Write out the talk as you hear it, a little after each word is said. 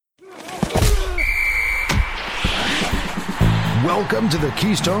Welcome to the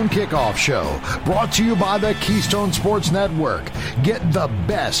Keystone Kickoff Show, brought to you by the Keystone Sports Network. Get the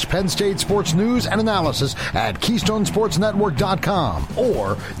best Penn State sports news and analysis at KeystoneSportsNetwork.com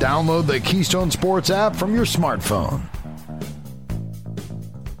or download the Keystone Sports app from your smartphone.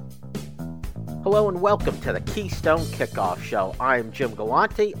 Hello and welcome to the Keystone Kickoff Show. I am Jim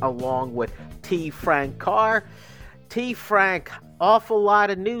Galante along with T. Frank Carr. T. Frank, awful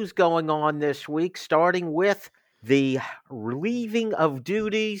lot of news going on this week, starting with the relieving of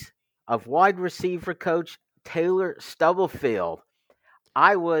duties of wide receiver coach Taylor Stubblefield.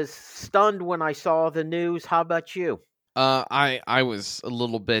 I was stunned when I saw the news. How about you? I was a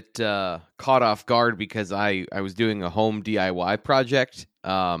little bit caught off guard because I was doing a home DIY project,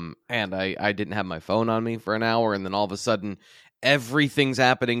 and I didn't have my phone on me for an hour, and then all of a sudden everything's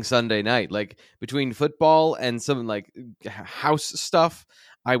happening Sunday night. Like between football and some like house stuff,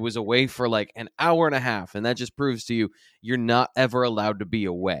 I was away for like an hour and a half, and that just proves to you you're not ever allowed to be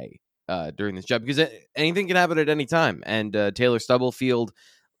away during this job because anything can happen at any time. And Taylor Stubblefield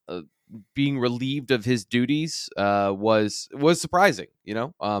being relieved of his duties was surprising. You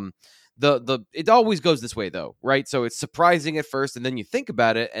know, it always goes this way though, right? So it's surprising at first, and then you think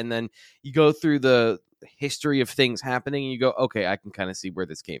about it, and then you go through the history of things happening, and you go, okay, I can kind of see where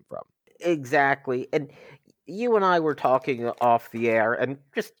this came from. Exactly, and you and I were talking off the air, and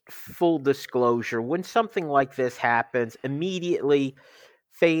just full disclosure, when something like this happens, immediately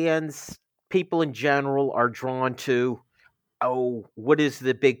fans, people in general are drawn to, oh, what is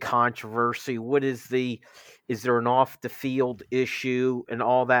the big controversy? Is there an off the field issue and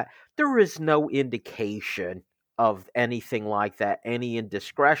all that? There is no indication of anything like that, any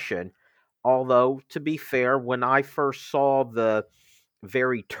indiscretion. Although, to be fair, when I first saw the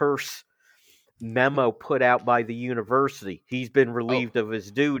very terse memo put out by the university, he's been relieved of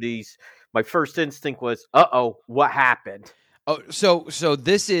his duties, my first instinct was, uh-oh, what happened? Oh, so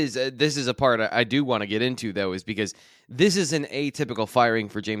this is a part I do want to get into, though, is because this is an atypical firing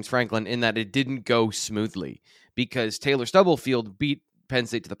for James Franklin in that it didn't go smoothly because Taylor Stubblefield beat Penn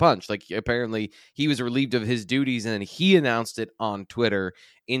State to the punch. Like, apparently he was relieved of his duties and then he announced it on Twitter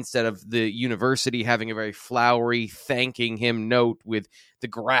instead of the university having a very flowery thanking him note with the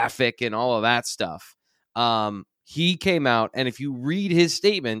graphic and all of that stuff. He came out, and if you read his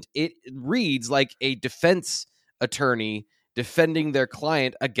statement, it reads like a defense attorney defending their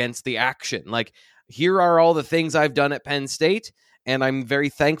client against the action. Like, here are all the things I've done at Penn State, and I'm very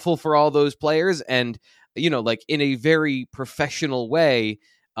thankful for all those players. And, you know, like in a very professional way,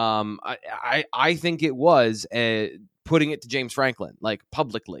 I think it was putting it to James Franklin, like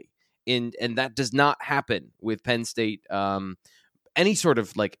publicly. And that does not happen with Penn State, any sort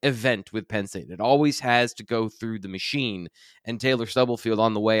of like event with Penn State. It always has to go through the machine. And Taylor Stubblefield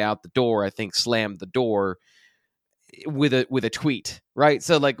on the way out the door, I think, slammed the door with a tweet, right?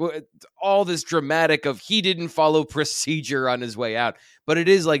 So like all this dramatic of he didn't follow procedure on his way out, but it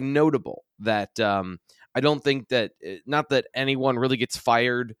is like notable that I don't think that, not that anyone really gets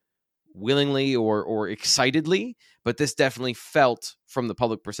fired willingly or excitedly, but this definitely felt from the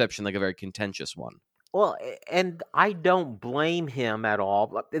public perception like a very contentious one. Well, and I don't blame him at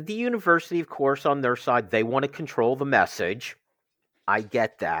all. The university, of course, on their side, they want to control the message. I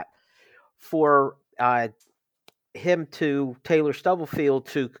get that. For Taylor Stubblefield,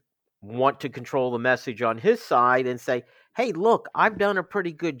 to want to control the message on his side and say, hey, look, I've done a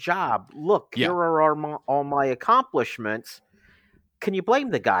pretty good job. Look, Here are all my accomplishments. Can you blame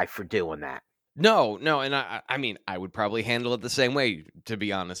the guy for doing that? No. And I mean, I would probably handle it the same way, to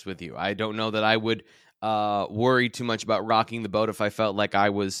be honest with you. I don't know that I would worry too much about rocking the boat if I felt like I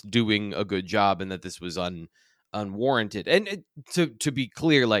was doing a good job and that this was unwarranted. And to be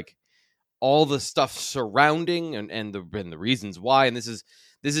clear, like, all the stuff surrounding and the reasons why, and this is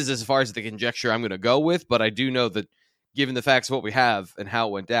as far as the conjecture I'm going to go with, but I do know that given the facts of what we have and how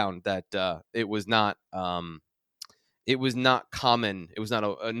it went down, that it was not common. It was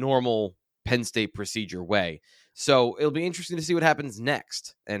not a normal Penn State procedure way. So it'll be interesting to see what happens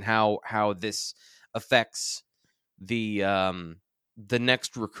next and how this affects the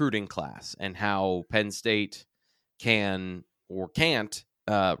next recruiting class and how Penn State can or can't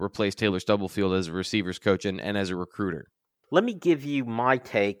replace Taylor Stubblefield as a receivers coach and as a recruiter. Let me give you my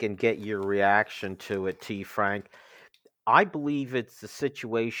take and get your reaction to it, T. Frank. I believe it's a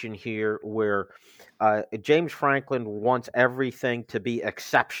situation here where James Franklin wants everything to be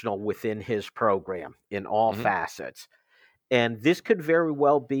exceptional within his program in all facets. And this could very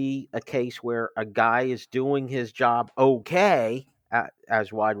well be a case where a guy is doing his job okay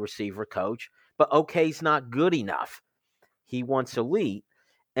as wide receiver coach, but okay's not good enough. He wants elite.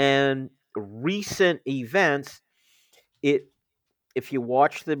 And recent events, it if you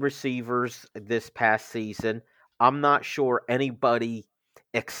watch the receivers this past season, I'm not sure anybody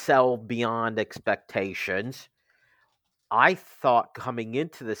excelled beyond expectations. I thought coming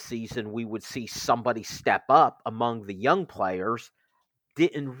into the season we would see somebody step up among the young players.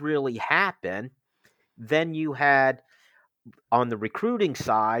 Didn't really happen. Then you had, on the recruiting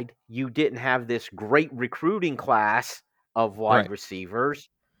side, you didn't have this great recruiting class of wide Right. receivers.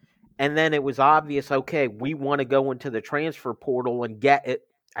 And then it was obvious, okay, we want to go into the transfer portal and get it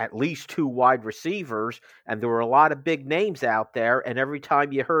at least 2 wide receivers. And there were a lot of big names out there. And every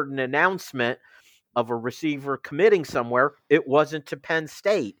time you heard an announcement of a receiver committing somewhere, it wasn't to Penn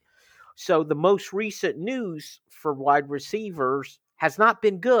State. So the most recent news for wide receivers has not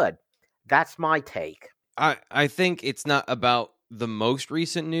been good. That's my take. I think it's not about the most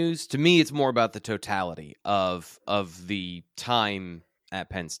recent news. To me, it's more about the totality of the time at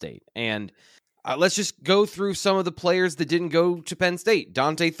Penn State. And let's just go through some of the players that didn't go to Penn State.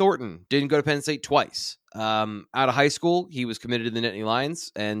 Dante Thornton didn't go to Penn State twice. Out of high school, he was committed to the Nittany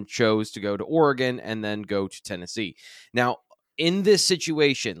Lions and chose to go to Oregon and then go to Tennessee. Now, in this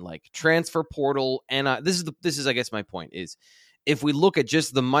situation, like transfer portal, and this is I guess my point is, if we look at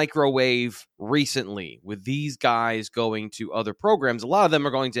just the microwave recently with these guys going to other programs, a lot of them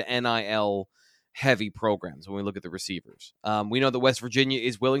are going to NIL heavy programs when we look at the receivers. We know that West Virginia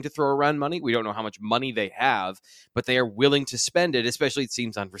is willing to throw around money. We don't know how much money they have, but they are willing to spend it, especially it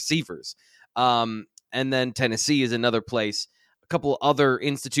seems on receivers. And then Tennessee is another place. A couple other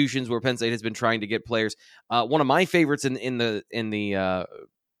institutions where Penn State has been trying to get players. One of my favorites in the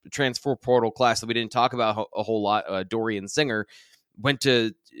transfer portal class that we didn't talk about a whole lot, Dorian Singer, went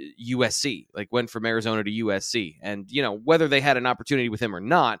to USC, went from Arizona to USC. And, whether they had an opportunity with him or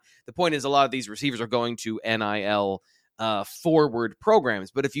not, the point is a lot of these receivers are going to NIL forward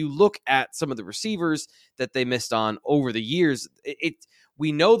programs. But if you look at some of the receivers that they missed on over the years,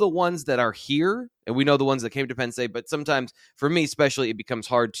 we know the ones that are here and we know the ones that came to Penn State, but sometimes for me especially, it becomes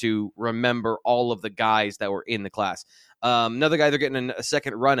hard to remember all of the guys that were in the class. Another guy they're getting a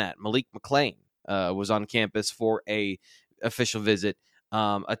second run at, Malik McClain, was on campus for a official visit,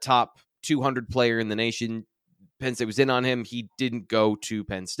 a top 200 player in the nation. Penn State was in on him. He didn't go to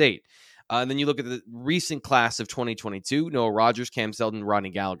Penn State. And then you look at the recent class of 2022, Noah Rogers, Cam Seldon, Ronnie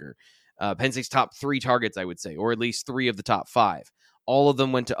Gallagher. Penn State's top 3 targets, I would say, or at least 3 of the top 5. All of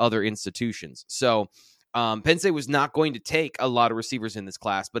them went to other institutions. So Penn State was not going to take a lot of receivers in this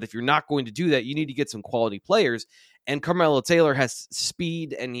class, but if you're not going to do that, you need to get some quality players. And Carmelo Taylor has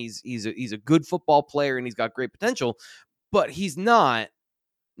speed, and he's a good football player, and he's got great potential, but he's not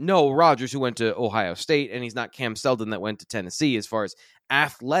Noah Rogers, who went to Ohio State, and he's not Cam Seldon that went to Tennessee as far as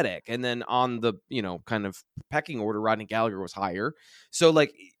athletic. And then on the, kind of pecking order, Rodney Gallagher was higher. So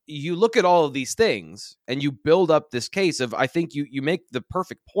you look at all of these things and you build up this case of, I think you make the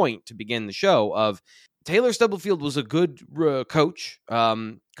perfect point to begin the show of Taylor Stubblefield was a good coach,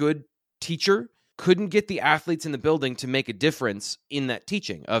 good teacher, couldn't get the athletes in the building to make a difference in that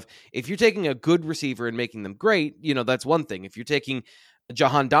teaching of, if you're taking a good receiver and making them great, that's one thing. If you're taking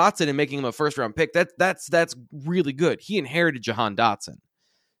Jahan Dotson and making him a first round pick, that's really good. He inherited Jahan Dotson.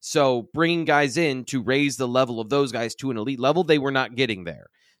 So bringing guys in to raise the level of those guys to an elite level, they were not getting there.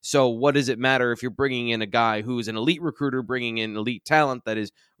 So what does it matter if you're bringing in a guy who is an elite recruiter, bringing in elite talent that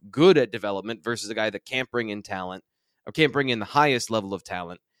is good at development versus a guy that can't bring in talent or can't bring in the highest level of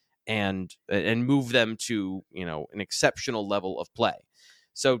talent and move them to, an exceptional level of play.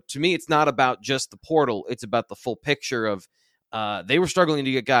 So to me, it's not about just the portal. It's about the full picture of they were struggling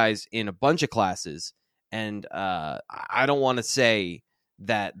to get guys in a bunch of classes. And I don't want to say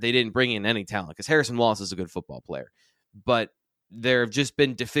that they didn't bring in any talent, because Harrison Wallace is a good football player, but there have just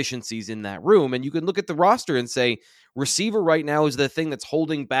been deficiencies in that room. And you can look at the roster and say receiver right now is the thing that's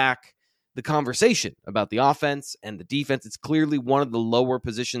holding back the conversation about the offense and the defense. It's clearly one of the lower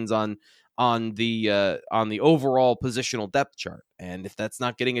positions on the overall positional depth chart. And if that's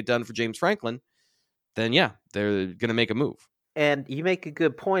not getting it done for James Franklin, then yeah, they're going to make a move. And you make a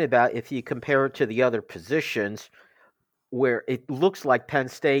good point about if you compare it to the other positions, where it looks like Penn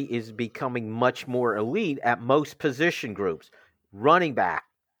State is becoming much more elite at most position groups. Running back.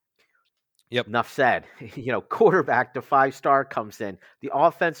 Yep. Enough said. Quarterback, the 5-star comes in. The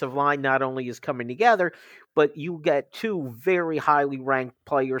offensive line not only is coming together, but you get 2 very highly ranked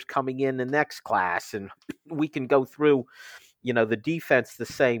players coming in the next class. And we can go through, the defense the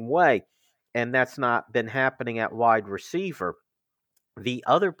same way. And that's not been happening at wide receiver. The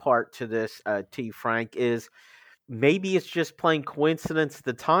other part to this, T. Frank, is maybe it's just plain coincidence,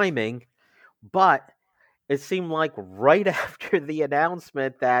 the timing, but it seemed like right after the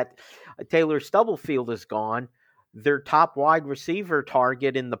announcement that Taylor Stubblefield is gone, their top wide receiver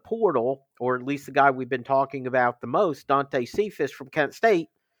target in the portal, or at least the guy we've been talking about the most, Dante Cephas from Kent State,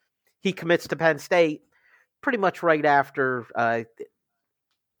 he commits to Penn State pretty much right after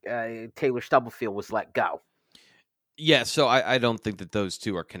Taylor Stubblefield was let go. Yeah, so I don't think that those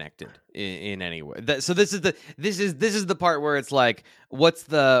two are connected in any way. So this is the part where it's like, what's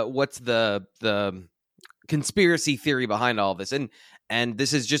the conspiracy theory behind all this? And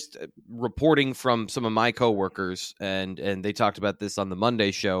this is just reporting from some of my coworkers, and they talked about this on the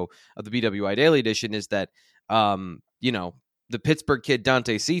Monday show of the BWI Daily Edition. Is that the Pittsburgh kid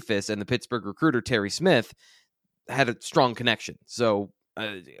Dante Cephas and the Pittsburgh recruiter Terry Smith had a strong connection. So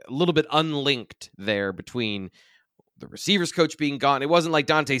a little bit unlinked there between the receivers coach being gone. It wasn't like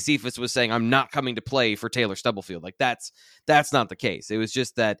Dante Cephas was saying, I'm not coming to play for Taylor Stubblefield. Like that's not the case. It was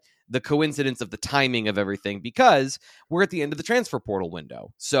just that the coincidence of the timing of everything, because we're at the end of the transfer portal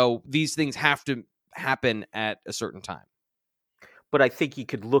window. So these things have to happen at a certain time. But I think you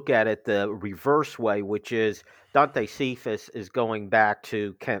could look at it the reverse way, which is Dante Cephas is going back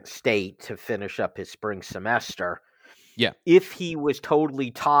to Kent State to finish up his spring semester. Yeah. If he was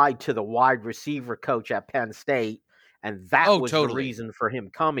totally tied to the wide receiver coach at Penn State, and that was the reason for him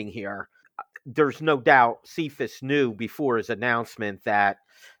coming here, there's no doubt Cephas knew before his announcement that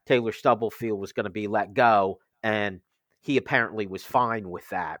Taylor Stubblefield was going to be let go, and he apparently was fine with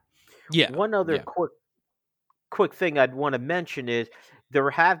that. Yeah. One other quick thing I'd want to mention is there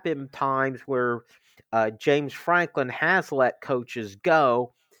have been times where James Franklin has let coaches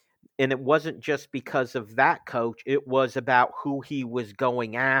go, and it wasn't just because of that coach. It was about who he was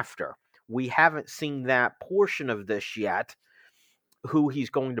going after. We haven't seen that portion of this yet, who he's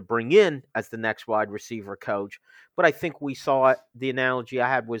going to bring in as the next wide receiver coach. But I think we saw it. The analogy I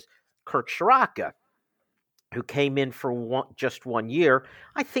had was Kirk Shiraka, who came in for just 1 year.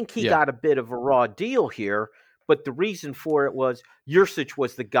 I think he got a bit of a raw deal here, but the reason for it was Yurcich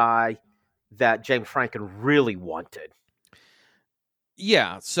was the guy that James Franklin really wanted.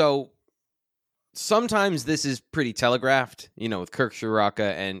 Yeah, so sometimes this is pretty telegraphed, with Kirk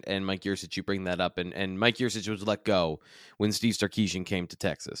Shiraka and Mike Yurcich. You bring that up, and Mike Yurcich was let go when Steve Sarkisian came to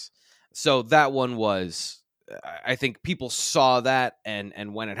Texas. So that one was, I think people saw that,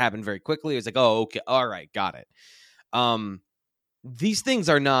 and when it happened very quickly, it was like, oh, okay, all right, got it. These things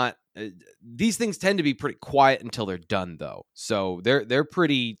are not. These things tend to be pretty quiet until they're done, though. So they're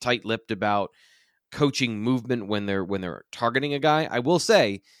pretty tight-lipped about coaching movement when they're targeting a guy. I will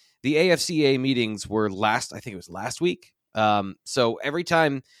say, the AFCA meetings were last week. So every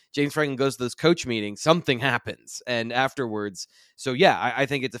time James Franklin goes to those coach meetings, something happens. And afterwards, so yeah, I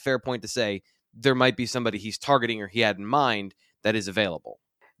think it's a fair point to say there might be somebody he's targeting or he had in mind that is available.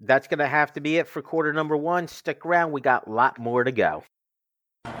 That's going to have to be it for quarter number one. Stick around. We got a lot more to go.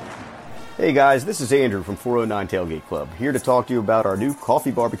 Hey guys, this is Andrew from 409 Tailgate Club, here to talk to you about our new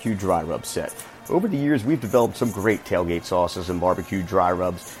Coffee Barbecue Dry Rub set. Over the years, we've developed some great tailgate sauces and barbecue dry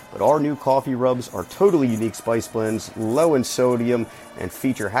rubs, but our new coffee rubs are totally unique spice blends, low in sodium, and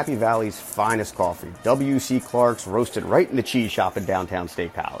feature Happy Valley's finest coffee, W.C. Clark's, roasted right in the cheese shop in downtown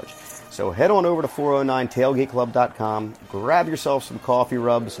State College. So head on over to 409tailgateclub.com, grab yourself some coffee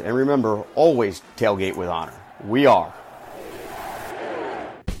rubs, and remember, always tailgate with honor. We are.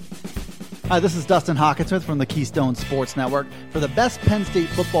 Hi, this is Dustin Hawkinsmith from the Keystone Sports Network. For the best Penn State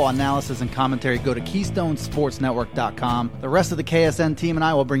football analysis and commentary, go to KeystoneSportsNetwork.com. The rest of the KSN team and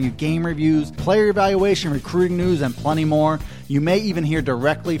I will bring you game reviews, player evaluation, recruiting news, and plenty more. You may even hear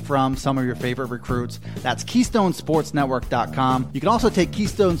directly from some of your favorite recruits. That's KeystoneSportsNetwork.com. You can also take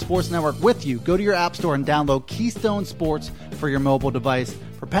Keystone Sports Network with you. Go to your app store and download Keystone Sports for your mobile device.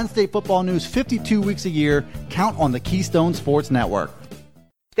 For Penn State football news 52 weeks a year, count on the Keystone Sports Network.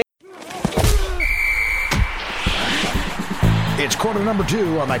 It's quarter number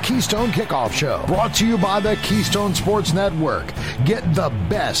two on the Keystone Kickoff Show, brought to you by the Keystone Sports Network. Get the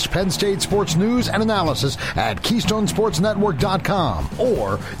best Penn State sports news and analysis at KeystoneSportsNetwork.com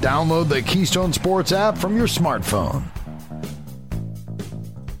or download the Keystone Sports app from your smartphone.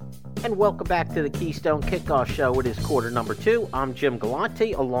 And welcome back to the Keystone Kickoff Show. It is quarter number two. I'm Jim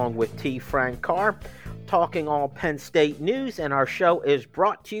Galante along with T. Frank Carr, talking all Penn State news, and our show is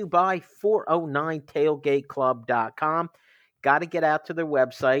brought to you by 409tailgateclub.com. Got to get out to their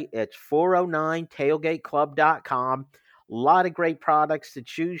website. It's 409tailgateclub.com. A lot of great products to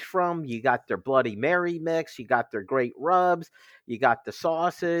choose from. You got their Bloody Mary mix. You got their great rubs. You got the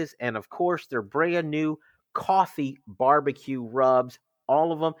sauces. And, of course, their brand new coffee barbecue rubs.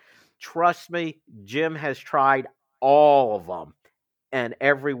 All of them. Trust me, Jim has tried all of them. And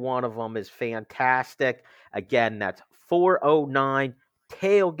every one of them is fantastic. Again, that's 409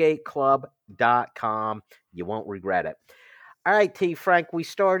 tailgateclub.com. You won't regret it. All right, T. Frank, we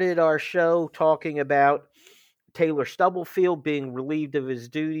started our show talking about Taylor Stubblefield being relieved of his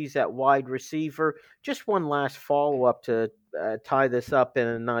duties at wide receiver. Just one last follow-up to tie this up in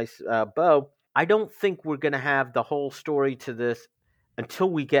a nice bow. I don't think we're going to have the whole story to this until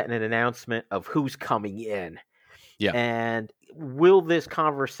we get an announcement of who's coming in. Yeah. And will this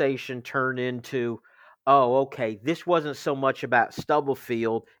conversation turn into, oh, okay, this wasn't so much about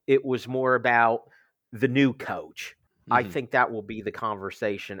Stubblefield, it was more about the new coach. Mm-hmm. I think that will be the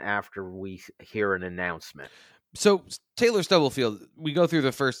conversation after we hear an announcement. So Taylor Stubblefield, we go through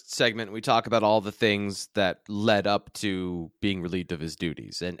the first segment. We talk about all the things that led up to being relieved of his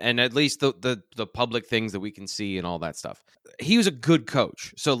duties, and at least the public things that we can see and all that stuff. He was a good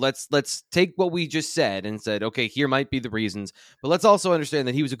coach. So let's take what we just said and said, okay, here might be the reasons, but let's also understand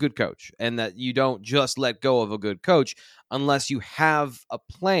that he was a good coach and that you don't just let go of a good coach unless you have a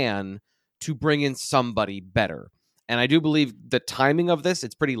plan to bring in somebody better. And I do believe the timing of this,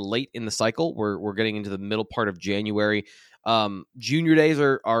 it's pretty late in the cycle. We're getting into the middle part of January. Junior days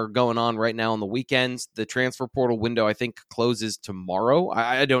are going on right now on the weekends. The transfer portal window, I think, closes tomorrow.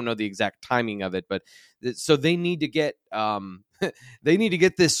 I don't know the exact timing of it, but so they need to get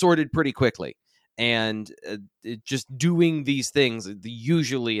this sorted pretty quickly. And just doing these things,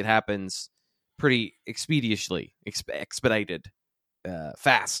 usually it happens pretty expeditiously, expedited,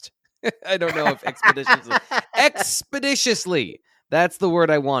 fast. I don't know if expeditiously. That's the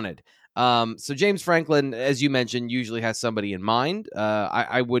word I wanted. So James Franklin, as you mentioned, usually has somebody in mind.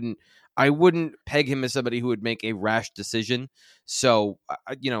 I wouldn't peg him as somebody who would make a rash decision. So,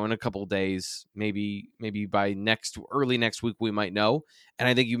 in a couple of days, maybe by early next week, we might know. And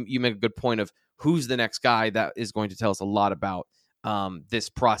I think you make a good point of who's the next guy that is going to tell us a lot about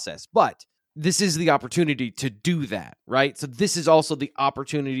this process. But this is the opportunity to do that, right? So this is also the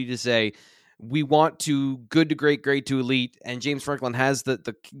opportunity to say, we want to good to great, great to elite, and James Franklin has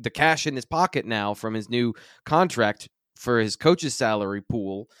the cash in his pocket now from his new contract for his coach's salary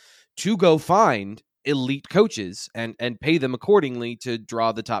pool to go find elite coaches and pay them accordingly to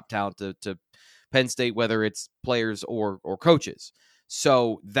draw the top talent to Penn State, whether it's players or coaches.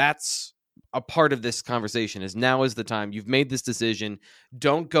 So that's a part of this conversation. Is now is the time. You've made this decision.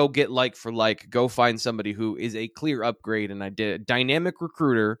 Don't go get like for like. Go find somebody who is a clear upgrade and a dynamic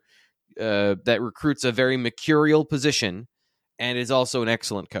recruiter that recruits a very mercurial position and is also an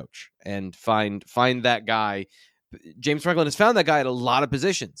excellent coach. And find that guy. James Franklin has found that guy at a lot of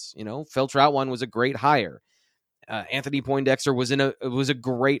positions. Phil Troutwine was a great hire. Anthony Poindexter was a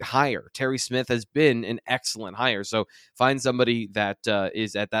great hire. Terry Smith has been an excellent hire. So find somebody that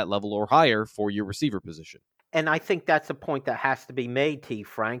is at that level or higher for your receiver position. And I think that's a point that has to be made, T.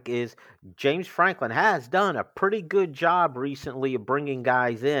 Frank, is James Franklin has done a pretty good job recently of bringing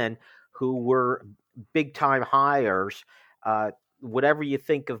guys in who were big-time hires. Whatever you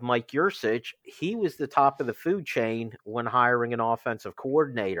think of Mike Yursich, he was the top of the food chain when hiring an offensive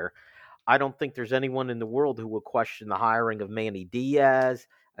coordinator. I don't think there's anyone in the world who would question the hiring of Manny Diaz.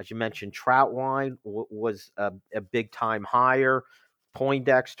 As you mentioned, Troutwine was a big-time hire.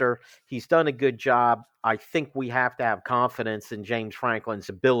 Poindexter, he's done a good job. I think we have to have confidence in James Franklin's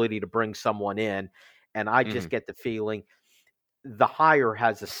ability to bring someone in. And I just get the feeling the hire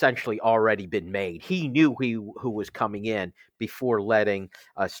has essentially already been made. He knew who was coming in before letting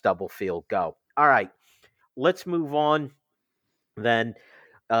Stubblefield go. All right, let's move on then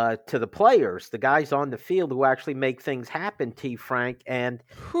to the players, the guys on the field who actually make things happen, T. Frank, and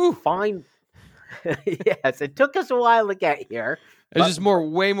find. Yes, it took us a while to get here. I was just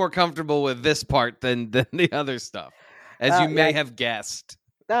way more comfortable with this part than the other stuff, as you may have guessed.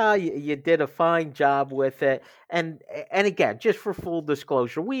 You did a fine job with it. And again, just for full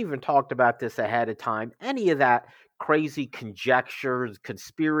disclosure, we even talked about this ahead of time. Any of that crazy conjectures,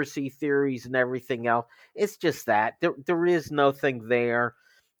 conspiracy theories, and everything else, it's just that. There is nothing there.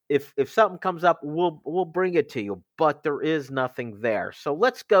 If something comes up, we'll bring it to you, but there is nothing there. So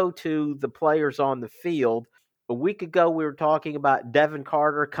let's go to the players on the field. A week ago, we were talking about Devin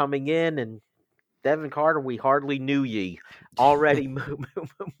Carter coming in, and Devin Carter, we hardly knew ye. Already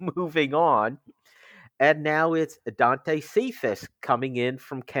moving on. And now it's Dante Cephas coming in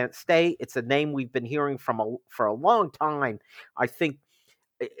from Kent State. It's a name we've been hearing for a long time. I think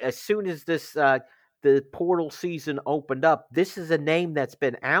as soon as the portal season opened up, this is a name that's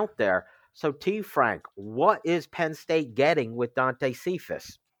been out there. So, T. Frank, what is Penn State getting with Dante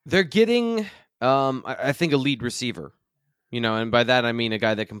Cephas? They're getting, I think, a lead receiver. And by that I mean a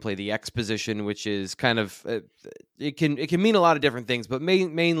guy that can play the X position, which is kind of it can mean a lot of different things, but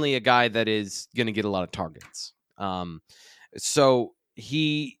mainly a guy that is going to get a lot of targets. So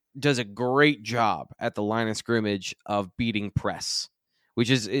he does a great job at the line of scrimmage of beating press, which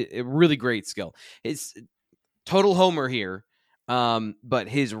is a really great skill. It's total homer here, but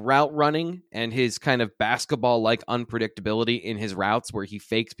his route running and his kind of basketball-like unpredictability in his routes where he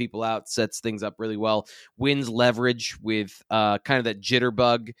fakes people out, sets things up really well, wins leverage with kind of that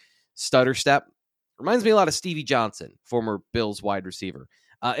jitterbug stutter step. Reminds me a lot of Stevie Johnson, former Bills wide receiver.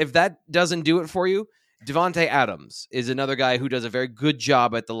 If that doesn't do it for you, Devontae Adams is another guy who does a very good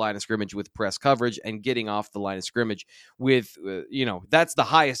job at the line of scrimmage with press coverage and getting off the line of scrimmage with, that's the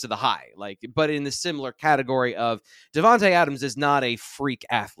highest of the high. But in the similar category of Devontae Adams is not a freak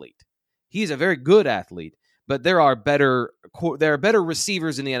athlete. He's a very good athlete, but there are better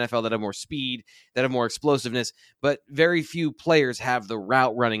receivers in the NFL that have more speed, that have more explosiveness, but very few players have the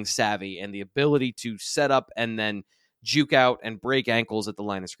route running savvy and the ability to set up and then juke out and break ankles at the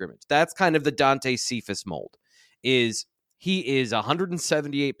line of scrimmage. That's kind of the Dante Cephas mold. He is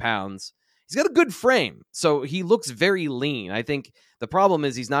 178 pounds. He's got a good frame, so he looks very lean. I think the problem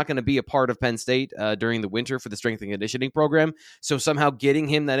is he's not going to be a part of Penn State during the winter for the strength and conditioning program. So somehow getting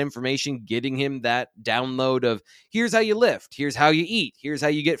him that information, getting him that download of here's how you lift, here's how you eat, here's how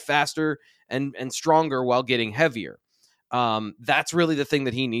you get faster and stronger while getting heavier. That's really the thing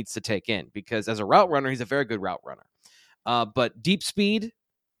that he needs to take in, because as a route runner, he's a very good route runner. But deep speed,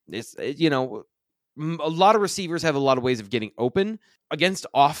 a lot of receivers have a lot of ways of getting open against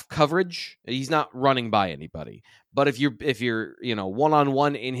off coverage. He's not running by anybody, but if you're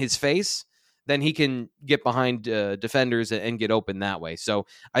one-on-one in his face, then he can get behind defenders and get open that way. So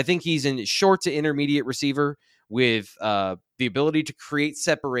I think he's in short to intermediate receiver with the ability to create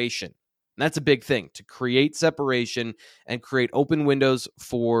separation. And that's a big thing, to create separation and create open windows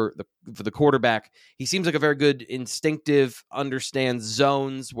for the quarterback. He seems like a very good instinctive, understands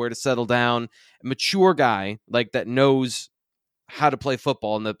zones, where to settle down, a mature guy like that knows how to play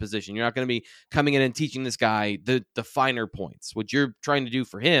football in the position. You're not going to be coming in and teaching this guy the finer points. What you're trying to do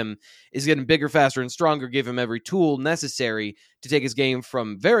for him is get him bigger, faster, and stronger, give him every tool necessary to take his game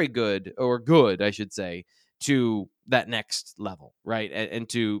from very good, or good, I should say, to that next level, right? And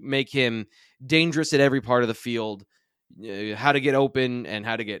to make him dangerous at every part of the field, how to get open and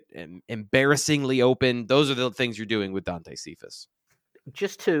how to get embarrassingly open. Those are the things you're doing with Dante Cephas.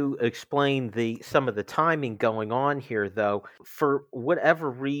 Just to explain some of the timing going on here, though, for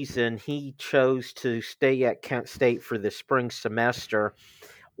whatever reason, he chose to stay at Kent State for the spring semester,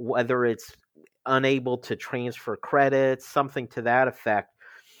 whether it's unable to transfer credits, something to that effect.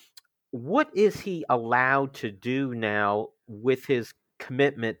 What is he allowed to do now with his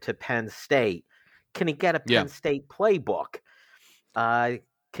commitment to Penn State? Can he get a Penn State playbook?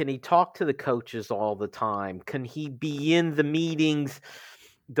 Can he talk to the coaches all the time? Can he be in the meetings,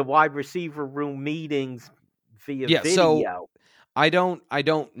 the wide receiver room meetings via video? So I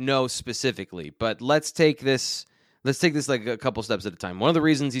don't know specifically, but let's take this like a couple steps at a time. One of the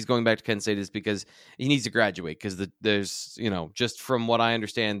reasons he's going back to Kent State is because he needs to graduate, because there's, just from what I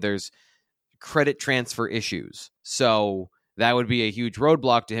understand, there's credit transfer issues. So that would be a huge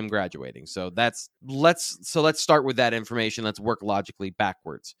roadblock to him graduating. So let's start with that information. Let's work logically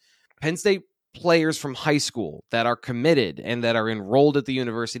backwards. Penn State players from high school that are committed and that are enrolled at the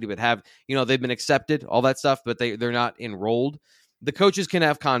university but have, they've been accepted, all that stuff, but they're not enrolled. The coaches can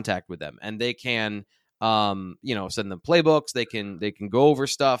have contact with them, and they can send them playbooks. They can go over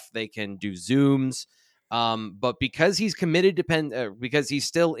stuff. They can do Zooms. But because he's committed to because he's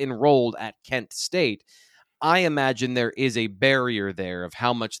still enrolled at Kent State, I imagine there is a barrier there of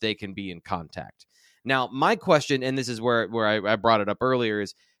how much they can be in contact. Now, my question, and this is where I brought it up earlier,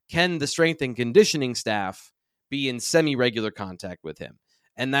 is can the strength and conditioning staff be in semi-regular contact with him?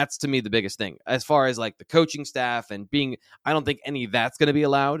 And that's, to me, the biggest thing. As far as like the coaching staff and I don't think any of that's going to be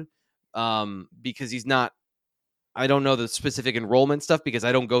allowed. Because he's not, I don't know the specific enrollment stuff, because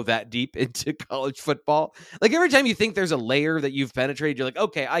I don't go that deep into college football. Like, every time you think there's a layer that you've penetrated, you're like,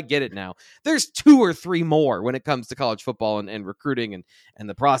 okay, I get it now. There's 2 or 3 more when it comes to college football and recruiting and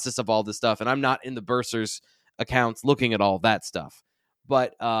the process of all this stuff. And I'm not in the bursars accounts looking at all that stuff.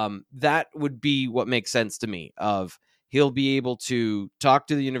 But that would be what makes sense to me, of he'll be able to talk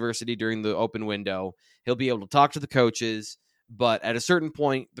to the university during the open window. He'll be able to talk to the coaches. But at a certain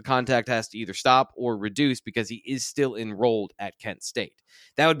point, the contact has to either stop or reduce, because he is still enrolled at Kent State.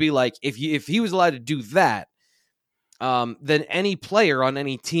 That would be like, if he was allowed to do that, then any player on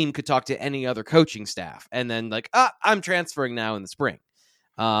any team could talk to any other coaching staff, and then like, I'm transferring now in the spring,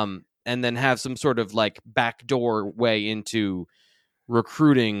 and then have some sort of like backdoor way into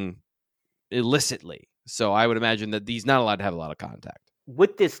recruiting illicitly. So I would imagine that he's not allowed to have a lot of contact.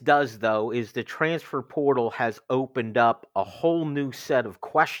 what this does, though, is the transfer portal has opened up a whole new set of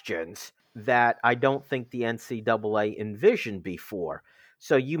questions that I don't think the NCAA envisioned before.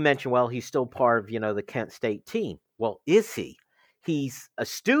 So you mentioned, well, he's still part of, the Kent State team. Well, is he? He's a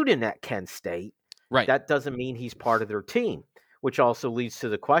student at Kent State. Right. That doesn't mean he's part of their team, which also leads to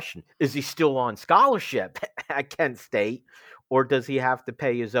the question, is he still on scholarship at Kent State, or does he have to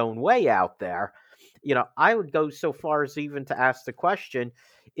pay his own way out there? I would go so far as even to ask the question,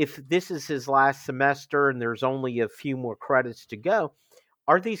 if this is his last semester and there's only a few more credits to go,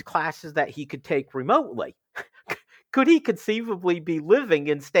 are these classes that he could take remotely? Could he conceivably be living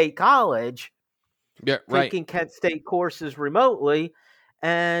in State College, taking Kent State courses remotely,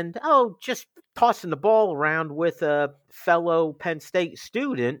 and, just tossing the ball around with a fellow Penn State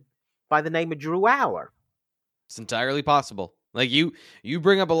student by the name of Drew Aller? It's entirely possible. Like you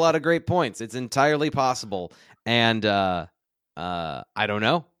bring up a lot of great points. It's entirely possible. And I don't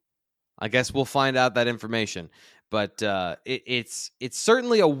know. I guess we'll find out that information. But it's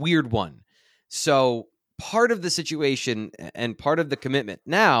certainly a weird one. So part of the situation and part of the commitment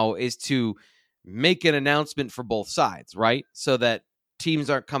now is to make an announcement for both sides, right? So that teams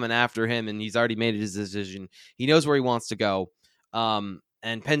aren't coming after him and he's already made his decision. He knows where he wants to go. And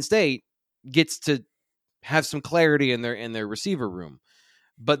Penn State gets to have some clarity in their receiver room.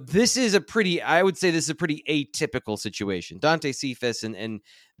 But this is I would say this is a pretty atypical situation. Dante Cephas and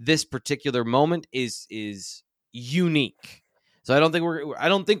this particular moment is unique. So I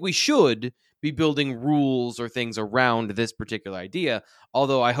don't think we should be building rules or things around this particular idea,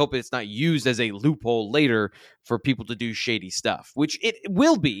 although I hope it's not used as a loophole later for people to do shady stuff, which it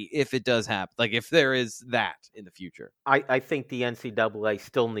will be if it does happen, like if there is that in the future. I think the NCAA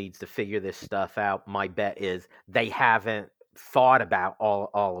still needs to figure this stuff out. My bet is they haven't thought about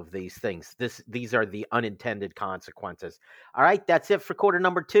all of these things. These are the unintended consequences. All right, that's it for quarter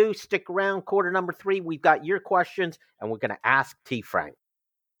number 2. Stick around. Quarter number 3, we've got your questions, and we're going to ask T. Frank.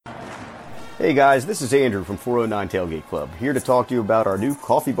 Hey guys, this is Andrew from 409 Tailgate Club, here to talk to you about our new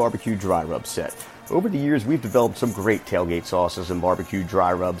Coffee Barbecue Dry Rub set. Over the years, we've developed some great tailgate sauces and barbecue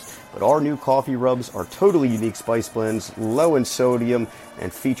dry rubs, but our new coffee rubs are totally unique spice blends, low in sodium,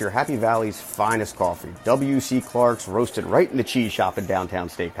 and feature Happy Valley's finest coffee, W.C. Clark's, roasted right in the cheese shop in downtown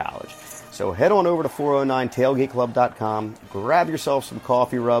State College. So head on over to 409tailgateclub.com, grab yourself some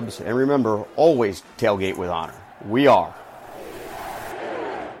coffee rubs, and remember, always tailgate with honor. We are.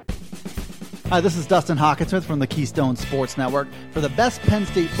 Hi, this is Dustin Hawkinsmith from the Keystone Sports Network. For the best Penn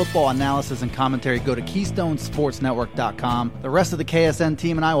State football analysis and commentary, go to KeystoneSportsNetwork.com. The rest of the KSN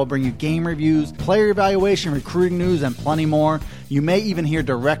team and I will bring you game reviews, player evaluation, recruiting news, and plenty more. You may even hear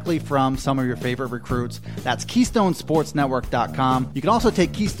directly from some of your favorite recruits. That's KeystoneSportsNetwork.com. You can also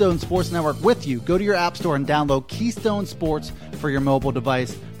take Keystone Sports Network with you. Go to your app store and download Keystone Sports for your mobile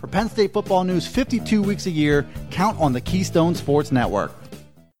device. For Penn State football news 52 weeks a year, count on the Keystone Sports Network.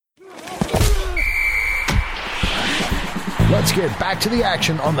 Let's get back to the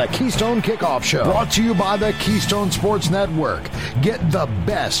action on the Keystone Kickoff Show. Brought to you by the Keystone Sports Network. Get the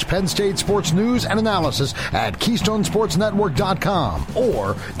best Penn State sports news and analysis at KeystoneSportsNetwork.com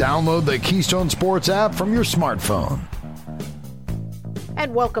or download the Keystone Sports app from your smartphone.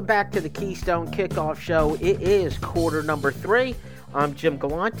 And welcome back to the Keystone Kickoff Show. It is quarter number 3. I'm Jim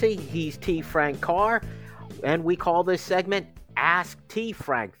Galante. He's T. Frank Carr. And we call this segment Ask T.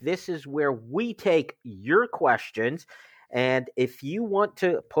 Frank. This is where we take your questions. And if you want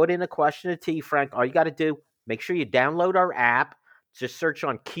to put in a question to T. Frank, all you got to do, make sure you download our app. Just search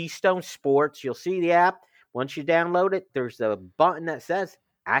on Keystone Sports. You'll see the app. Once you download it, there's a button that says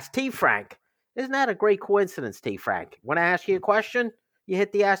Ask T. Frank. Isn't that a great coincidence, T. Frank? When I ask you a question, you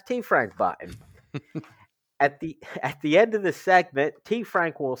hit the Ask T. Frank button. At the end of the segment, T.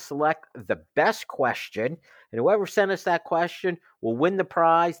 Frank will select the best question, and whoever sent us that question will win the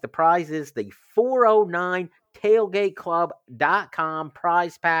prize. The prize is the 409tailgateclub.com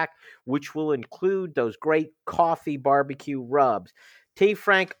prize pack, which will include those great coffee barbecue rubs. T.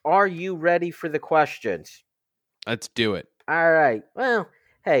 Frank, are you ready for the questions? Let's do it. All right. Well,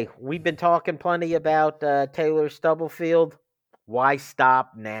 hey, we've been talking plenty about Taylor Stubblefield. Why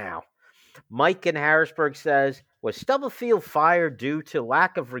stop now? Mike in Harrisburg says, was Stubblefield fired due to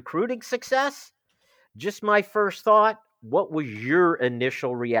lack of recruiting success? Just my first thought. What was your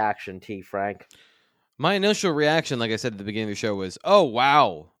initial reaction, T. Frank? My initial reaction, like I said at the beginning of the show, was, oh,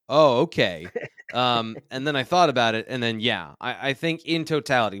 wow. Oh, okay. And then I thought about it, and then, yeah, I think in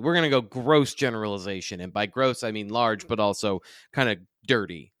totality, we're going to go gross generalization. And by gross, I mean large, but also kind of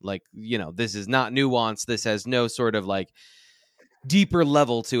dirty. Like, this is not nuanced. This has no sort of, like, deeper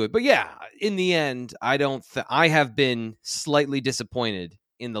level to it. But yeah, in the end, I have been slightly disappointed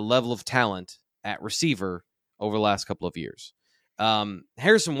in the level of talent at receiver over the last couple of years.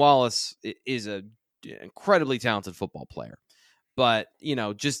 Harrison Wallace is an incredibly talented football player, but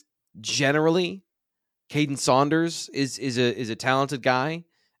just generally, Caden Saunders is a talented guy,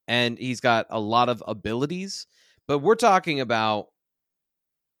 and he's got a lot of abilities. But we're talking about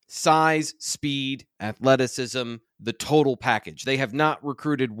size, speed, athleticism, the total package. They have not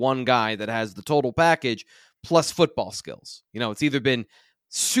recruited one guy that has the total package plus football skills. It's either been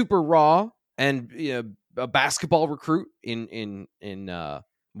super raw and a basketball recruit in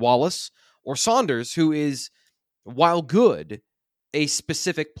Wallace, or Saunders, who is, while good, a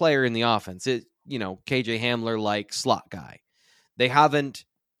specific player in the offense. KJ Hamler like slot guy. They haven't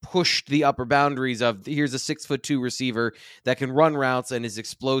pushed the upper boundaries of here's a 6'2" receiver that can run routes and is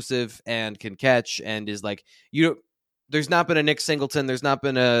explosive and can catch and is like, there's not been a Nick Singleton, there's not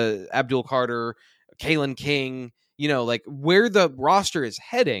been a Abdul Carter, Kalen King, like where the roster is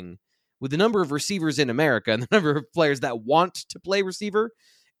heading with the number of receivers in America and the number of players that want to play receiver.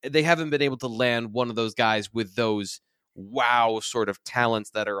 They haven't been able to land one of those guys with those wow sort of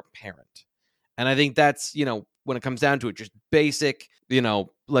talents that are apparent. And I think that's, when it comes down to it, just basic,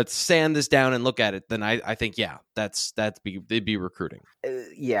 let's sand this down and look at it. Then I think, yeah, they'd be recruiting.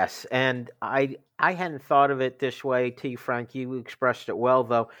 Yes. And I hadn't thought of it this way. T. Frank, you expressed it well,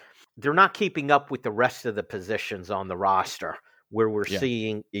 though. They're not keeping up with the rest of the positions on the roster where we're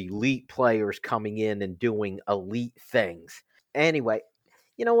seeing elite players coming in and doing elite things. Anyway,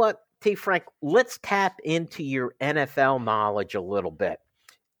 you know what, T. Frank, let's tap into your NFL knowledge a little bit.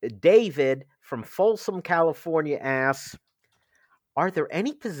 David from Folsom, California asks, are there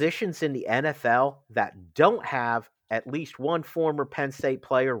any positions in the NFL that don't have at least one former Penn State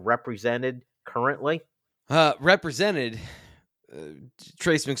player represented currently? Represented,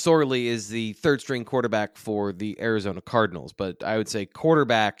 Trace McSorley is the third-string quarterback for the Arizona Cardinals, but I would say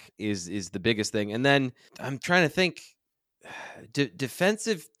quarterback is the biggest thing. And then I'm trying to think,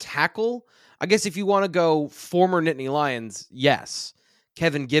 defensive tackle? I guess if you want to go former Nittany Lions, yes.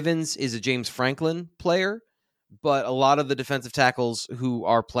 Kevin Givens is a James Franklin player, but a lot of the defensive tackles who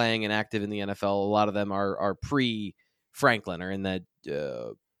are playing and active in the NFL, a lot of them are pre-Franklin, or in that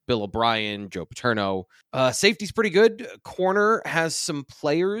Bill O'Brien, Joe Paterno. Safety's pretty good. Corner has some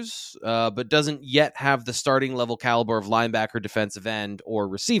players, but doesn't yet have the starting level caliber of linebacker, defensive end, or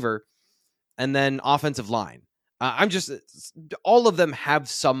receiver. And then offensive line. All of them have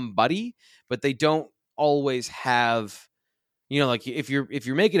somebody, but they don't always have, like if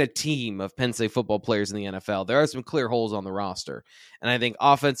you're making a team of Penn State football players in the NFL, there are some clear holes on the roster. And I think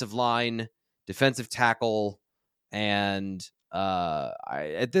offensive line, defensive tackle, and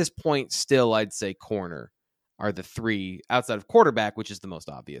at this point, still, I'd say corner are the three outside of quarterback, which is the most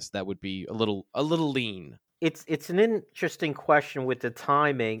obvious. That would be a little lean. It's an interesting question with the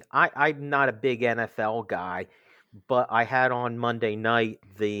timing. I'm not a big NFL guy, but I had on Monday night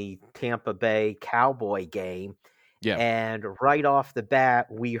the Tampa Bay Cowboy game. Yeah. And right off the bat,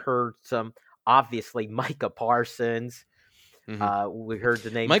 we heard obviously Micah Parsons. Mm-hmm. We heard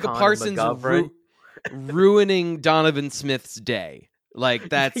the name Micah Connor Parsons McGovern. Ruining Donovan Smith's day. Like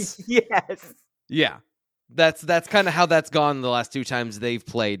that's yes. Yeah. That's kind of how that's gone the last two times they've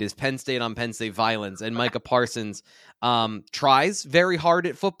played, is Penn State on Penn State violence. And Micah Parsons tries very hard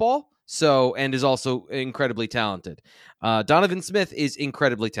at football, and is also incredibly talented. Donovan Smith is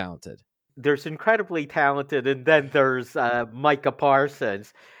incredibly talented. There's incredibly talented, and then there's Micah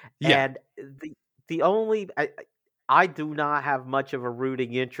Parsons. Yeah. And the only I do not have much of a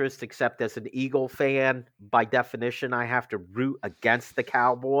rooting interest, except as an Eagle fan. By definition, I have to root against the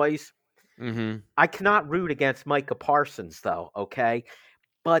Cowboys. Mm-hmm. I cannot root against Micah Parsons, though, okay?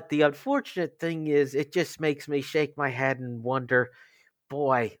 But the unfortunate thing is, it just makes me shake my head and wonder,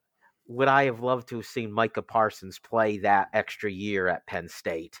 boy, would I have loved to have seen Micah Parsons play that extra year at Penn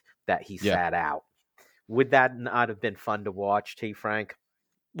State that he sat out. Would that not have been fun to watch, T. Frank?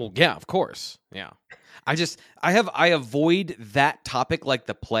 Well, yeah, of course. Yeah. I avoid that topic like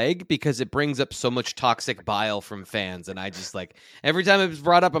the plague because it brings up so much toxic bile from fans. And I just every time it was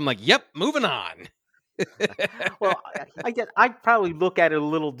brought up, I'm like, yep, moving on. Well, I'd probably look at it a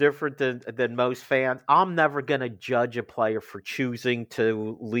little different than most fans. I'm never going to judge a player for choosing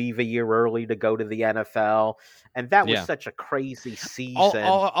to leave a year early to go to the NFL. And that was such a crazy season.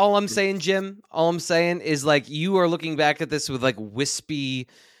 All I'm saying, Jim, is you are looking back at this with wispy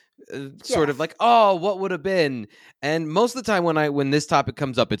sort of what would have been. And most of the time when this topic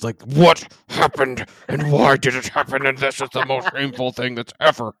comes up, it's what happened and why did it happen? And this is the most shameful thing that's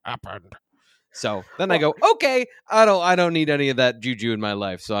ever happened. So then I go, okay, I don't need any of that juju in my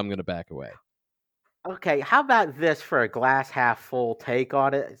life, so I'm going to back away. Okay, how about this for a glass half full take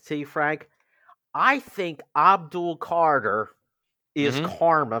on it, T. Frank? I think Abdul Carter is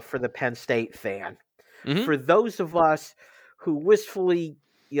karma for the Penn State fan. For those of us who wistfully,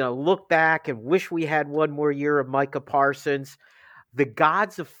 look back and wish we had one more year of Micah Parsons, the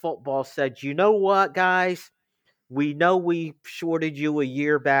gods of football said, you know what, guys? We know we shorted you a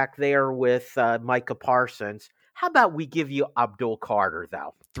year back there with Micah Parsons. How about we give you Abdul Carter,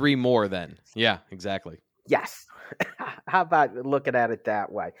 though? 3 more then. Yeah, exactly. Yes. How about looking at it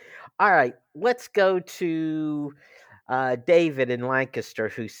that way? All right, let's go to David in Lancaster,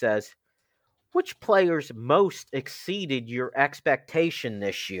 who says, which players most exceeded your expectation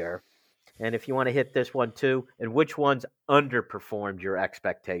this year? And if you want to hit this one too, and which ones underperformed your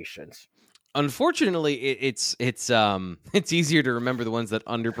expectations? Unfortunately, it's easier to remember the ones that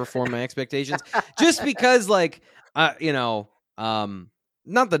underperform my expectations, just because, not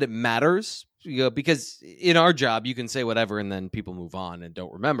that it matters, because in our job you can say whatever and then people move on and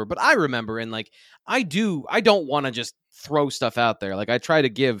don't remember. But I remember, and I don't want to just throw stuff out there. I try to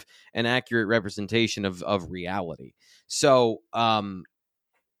give an accurate representation of reality. So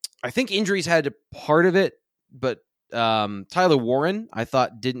I think injuries had a part of it, but Tyler Warren, I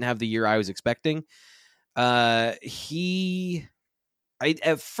thought, didn't have the year I was expecting. At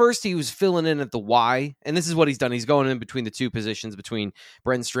first he was filling in at the Y, and this is what he's done. He's going in between the two positions, between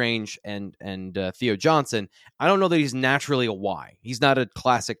Bren Strange and Theo Johnson. I don't know that he's naturally a Y. He's not a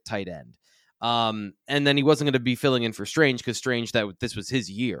classic tight end. And then he wasn't going to be filling in for Strange because Strange, this was his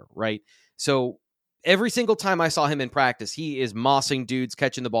year, right? So every single time I saw him in practice, he is mossing dudes,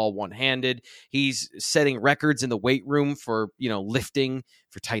 catching the ball one-handed. He's setting records in the weight room for, lifting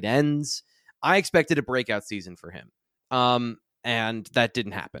for tight ends. I expected a breakout season for him. And that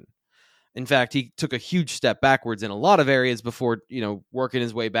didn't happen. In fact, he took a huge step backwards in a lot of areas before, working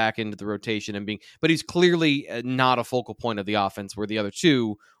his way back into the rotation but he's clearly not a focal point of the offense, where the other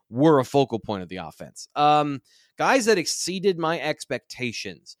two were a focal point of the offense. Guys that exceeded my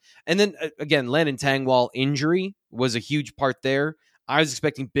expectations. And then again, Landon Tangwall injury was a huge part there. I was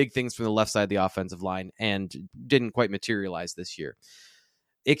expecting big things from the left side of the offensive line and didn't quite materialize this year.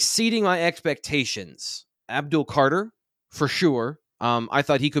 Exceeding my expectations. Abdul Carter, for sure. I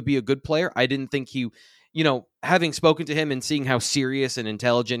thought he could be a good player. I didn't think he, having spoken to him and seeing how serious and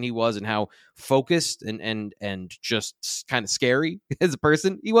intelligent he was and how focused and just kind of scary as a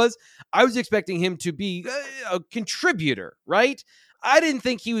person he was, I was expecting him to be a contributor, right? I didn't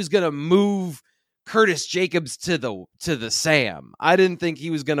think he was going to move Curtis Jacobs to the Sam. I didn't think he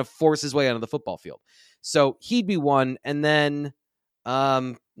was going to force his way onto the football field. So he'd be one. And then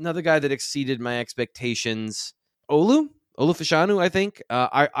another guy that exceeded my expectations, Olu Fashanu, I think.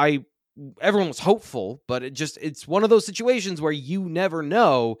 Everyone was hopeful, but it's one of those situations where you never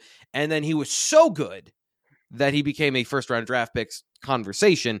know. And then he was so good that he became a first-round draft picks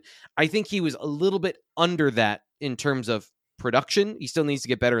conversation. I think he was a little bit under that in terms of production. He still needs to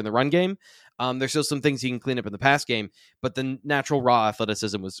get better in the run game. There's still some things he can clean up in the pass game, but the natural raw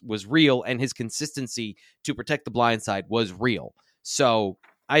athleticism was real, and his consistency to protect the blind side was real. So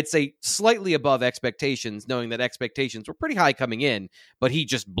I'd say slightly above expectations, knowing that expectations were pretty high coming in, but he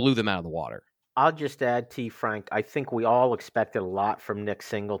just blew them out of the water. I'll just add, T. Frank, I think we all expected a lot from Nick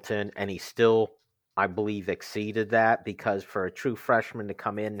Singleton, and he still, I believe, exceeded that, because for a true freshman to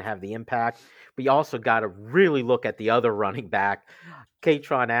come in and have the impact, we also got to really look at the other running back,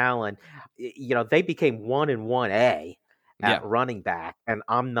 Katron Allen. They became 1 and 1A at running back, and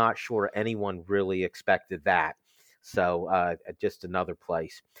I'm not sure anyone really expected that. So just another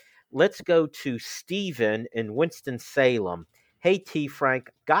place. Let's go to Steven in Winston-Salem. Hey, T. Frank,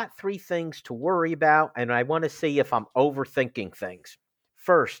 got 3 things to worry about, and I want to see if I'm overthinking things.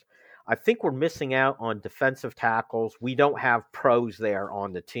 First, I think we're missing out on defensive tackles. We don't have pros there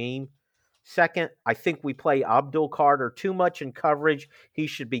on the team. Second, I think we play Abdul Carter too much in coverage. He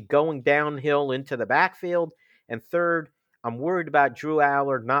should be going downhill into the backfield. And third, I'm worried about Drew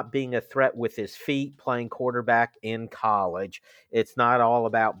Allard not being a threat with his feet, playing quarterback in college. It's not all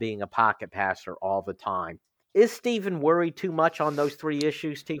about being a pocket passer all the time. Is Steven worried too much on those 3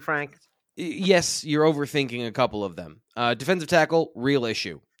 issues, T. Frank? Yes, you're overthinking a couple of them. Defensive tackle, real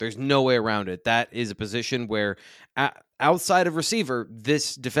issue. There's no way around it. That is a position where, outside of receiver,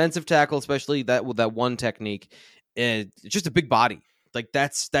 this defensive tackle, especially that one technique, just a big body.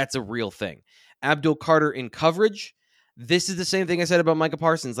 That's a real thing. Abdul Carter in coverage. This is the same thing I said about Micah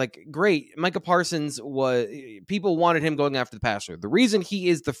Parsons. Great. Micah Parsons people wanted him going after the passer. The reason he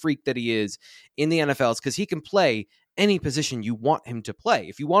is the freak that he is in the NFL is because he can play any position you want him to play.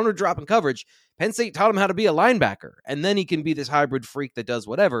 If you want him to drop in coverage, Penn State taught him how to be a linebacker, and then he can be this hybrid freak that does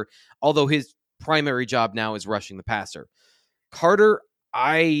whatever, although his primary job now is rushing the passer. Carter,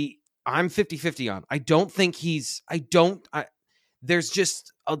 I'm 50-50 on. I don't think there's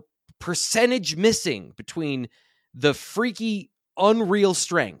just a percentage missing between the freaky, unreal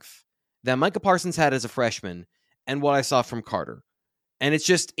strength that Micah Parsons had as a freshman and what I saw from Carter. And it's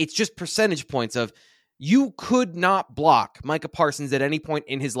just percentage points of, you could not block Micah Parsons at any point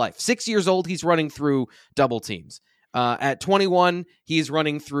in his life. 6 years old, he's running through double teams. At 21, he's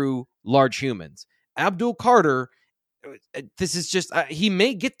running through large humans. Abdul Carter, this is just, he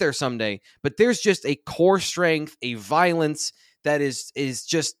may get there someday, but there's just a core strength, a violence that is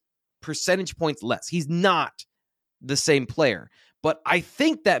just percentage points less. He's not the same player, but I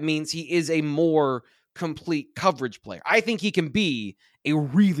think that means he is a more complete coverage player. I think he can be a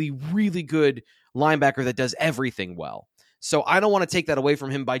really, really good linebacker that does everything well. So I don't want to take that away from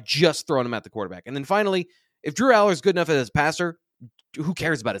him by just throwing him at the quarterback. And then finally, if Drew Aller is good enough as a passer, who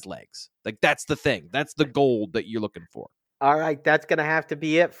cares about his legs? Like, that's the thing. That's the gold that you're looking for. All right, that's going to have to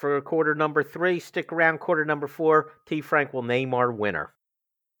be it for quarter number 3. Stick around, quarter number 4. T. Frank will name our winner.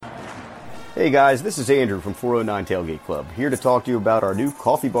 Hey guys, this is Andrew from 409 Tailgate Club, here to talk to you about our new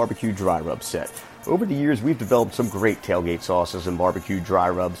coffee barbecue dry rub set. Over the years, we've developed some great tailgate sauces and barbecue dry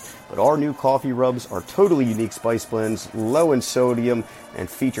rubs, but our new coffee rubs are totally unique spice blends, low in sodium, and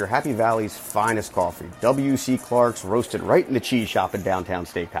feature Happy Valley's finest coffee, W.C. Clark's, roasted right in the cheese shop in downtown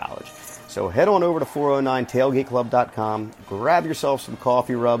State College. So head on over to 409tailgateclub.com, grab yourself some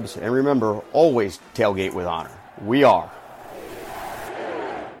coffee rubs, and remember, always tailgate with honor. We are.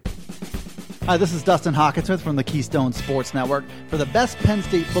 Hi, this is Dustin Hawkinsmith from the Keystone Sports Network. For the best Penn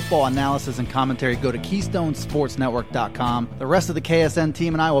State football analysis and commentary, go to KeystoneSportsNetwork.com. The rest of the KSN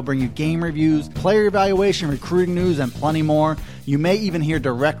team and I will bring you game reviews, player evaluation, recruiting news, and plenty more. You may even hear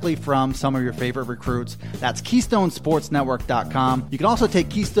directly from some of your favorite recruits. That's KeystoneSportsNetwork.com. You can also take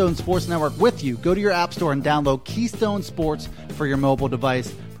Keystone Sports Network with you. Go to your app store and download Keystone Sports for your mobile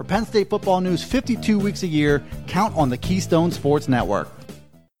device. For Penn State football news 52 weeks a year, count on the Keystone Sports Network.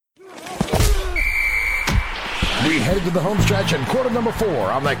 We head to the home stretch in quarter number 4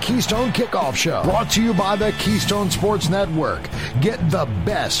 on the Keystone Kickoff Show. Brought to you by the Keystone Sports Network. Get the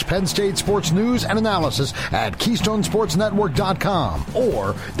best Penn State sports news and analysis at KeystoneSportsNetwork.com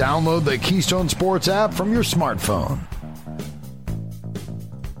or download the Keystone Sports app from your smartphone.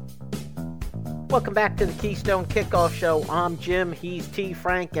 Welcome back to the Keystone Kickoff Show. I'm Jim, he's T.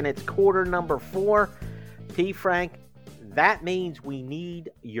 Frank, and it's quarter number 4. T. Frank, that means we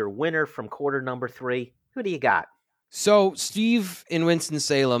need your winner from quarter number 3. Who do you got? So Steve in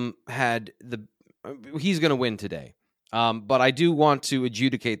Winston-Salem he's going to win today. But I do want to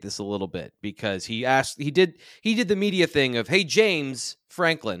adjudicate this a little bit because he did the media thing of, hey, James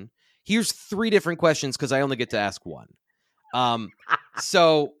Franklin, here's 3 different questions because I only get to ask one.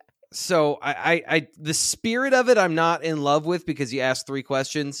 So I the spirit of it I'm not in love with because he asked 3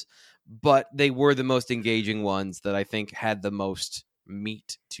 questions, but they were the most engaging ones that I think had the most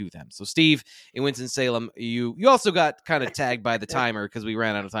meat to them. So Steve in Winston-Salem, you also got kind of tagged by the timer because we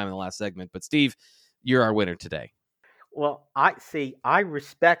ran out of time in the last segment, but Steve, you're our winner today. Well, I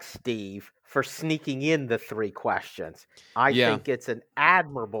respect Steve for sneaking in the 3 questions. I think it's an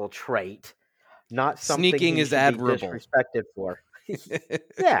admirable trait, not something sneaking is admirable. Be disrespected for.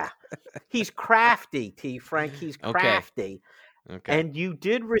 Yeah, he's crafty, T. Frank. He's crafty. Okay. And you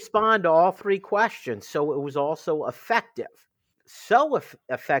did respond to all 3 questions, so it was also effective. So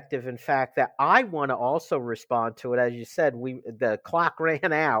effective, in fact, that I want to also respond to it. As you said, the clock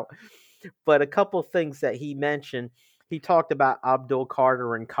ran out, but a couple things that he mentioned. He talked about Abdul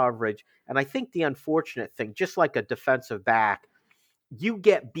Carter and coverage, and I think the unfortunate thing, just like a defensive back, you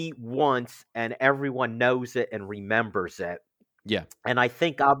get beat once and everyone knows it and remembers it. Yeah. And I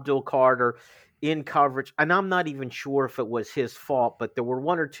think Abdul Carter in coverage, and I'm not even sure if it was his fault, but there were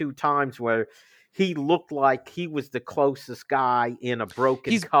 1 or 2 times where he looked like he was the closest guy in a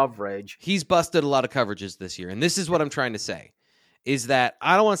broken coverage. He's busted a lot of coverages this year, and this is what I'm trying to say, is that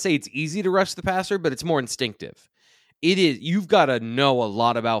I don't want to say it's easy to rush the passer, but it's more instinctive. It is. You've got to know a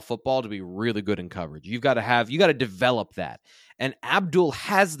lot about football to be really good in coverage. You got to develop that. And Abdul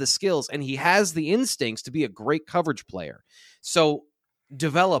has the skills and he has the instincts to be a great coverage player. So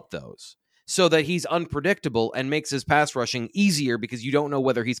develop those so that he's unpredictable and makes his pass rushing easier because you don't know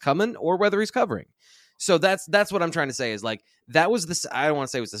whether he's coming or whether he's covering. So that's what I'm trying to say is like, that was I don't want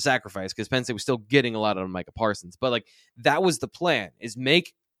to say it was the sacrifice because Penn State was still getting a lot out of Micah Parsons, but like that was the plan, is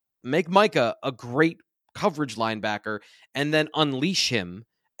make Micah a great coverage linebacker and then unleash him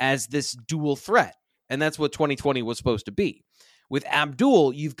as this dual threat. And that's what 2020 was supposed to be. With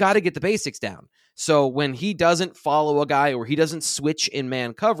Abdul, you've got to get the basics down. So when he doesn't follow a guy or he doesn't switch in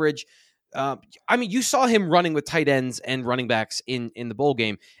man coverage, you saw him running with tight ends and running backs in the bowl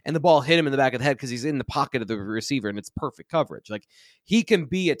game, and the ball hit him in the back of the head because he's in the pocket of the receiver, and it's perfect coverage. Like, he can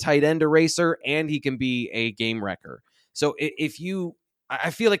be a tight end eraser, and he can be a game wrecker. So I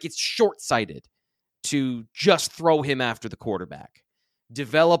feel like it's short-sighted to just throw him after the quarterback.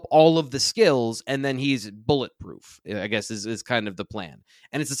 Develop all of the skills, and then he's bulletproof, I guess, is kind of the plan.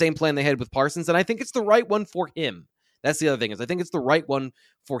 And it's the same plan they had with Parsons, and I think it's the right one for him. That's the other thing, is I think it's the right one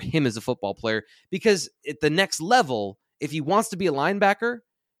for him as a football player, because at the next level, if he wants to be a linebacker,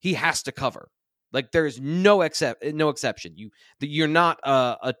 he has to cover. Like, there's no exception. You're not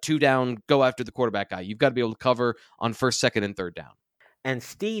a 2-down, go after the quarterback guy. You've got to be able to cover on 1st, 2nd, and 3rd down. And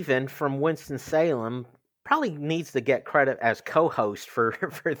Steven from Winston-Salem probably needs to get credit as co-host for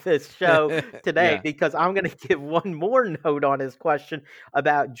this show today, because I'm going to give one more note on his question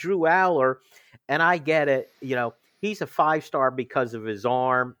about Drew Aller. And I get it. He's a 5-star because of his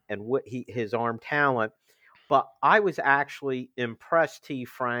arm and his arm talent. But I was actually impressed, T.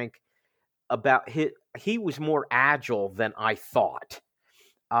 Frank, about he was more agile than I thought.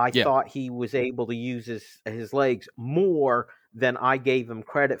 I thought he was able to use his legs more than I gave him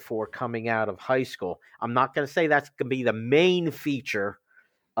credit for coming out of high school. I'm not going to say that's going to be the main feature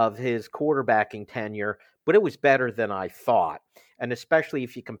of his quarterbacking tenure, but it was better than I thought. And especially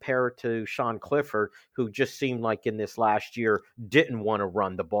if you compare it to Sean Clifford, who just seemed like in this last year didn't want to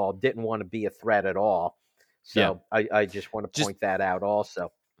run the ball, didn't want to be a threat at all. So I just want to point that out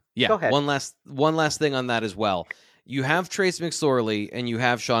also. Yeah, go ahead. One last thing on that as well. You have Trace McSorley and you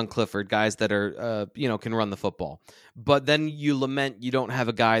have Sean Clifford, guys that are can run the football. But then you lament you don't have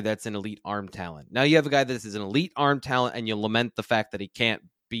a guy that's an elite arm talent. Now you have a guy that is an elite arm talent, and you lament the fact that he can't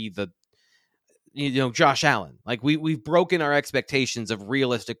be the Josh Allen. Like, we've broken our expectations of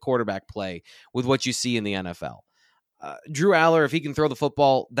realistic quarterback play with what you see in the NFL. Drew Aller, if he can throw the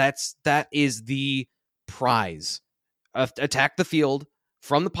football, that is the prize. Attack the field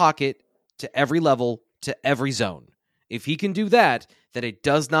from the pocket to every level to every zone. If he can do that, then it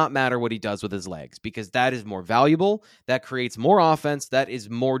does not matter what he does with his legs, because that is more valuable. That creates more offense. That is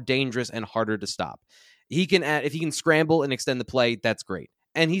more dangerous and harder to stop. If he can scramble and extend the play, that's great.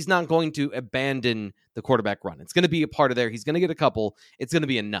 And he's not going to abandon the quarterback run. It's going to be a part of there. He's going to get a couple. It's going to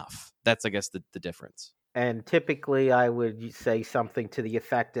be enough. That's, I guess, the difference. And typically I would say something to the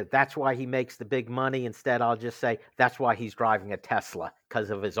effect of, that's why he makes the big money. Instead, I'll just say, that's why he's driving a Tesla, because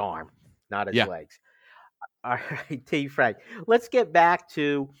of his arm, not his legs. All right, T. Frank, let's get back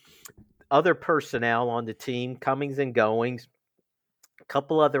to other personnel on the team, comings and goings. A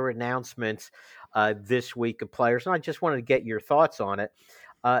couple other announcements this week of players, and I just wanted to get your thoughts on it.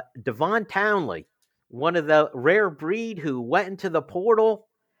 Devon Townley, one of the rare breed who went into the portal,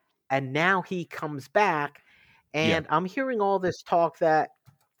 and now he comes back. And I'm hearing all this talk that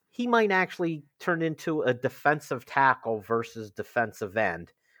he might actually turn into a defensive tackle versus defensive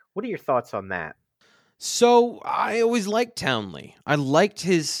end. What are your thoughts on that? So I always liked Townley. I liked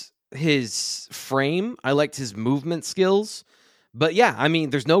his frame. I liked his movement skills. But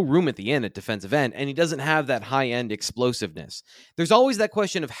there's no room at the end at defensive end, and he doesn't have that high-end explosiveness. There's always that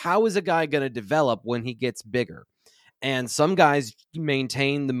question of, how is a guy going to develop when he gets bigger? And some guys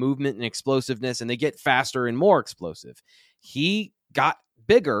maintain the movement and explosiveness, and they get faster and more explosive. He got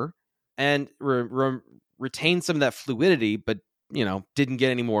bigger and retained some of that fluidity, but didn't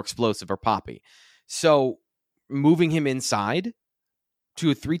get any more explosive or poppy. So moving him inside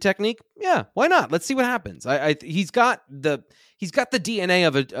to a 3 technique, why not? Let's see what happens. He's got the DNA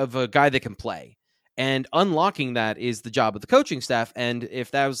of a guy that can play, and unlocking that is the job of the coaching staff. And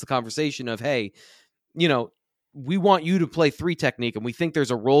if that was the conversation of, hey, we want you to play 3 technique, and we think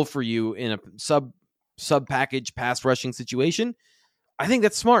there's a role for you in a sub package pass rushing situation, I think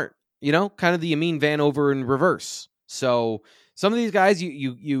that's smart. Kind of the Amin Vanover in reverse. So some of these guys,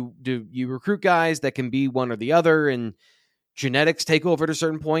 you recruit guys that can be one or the other, and genetics take over at a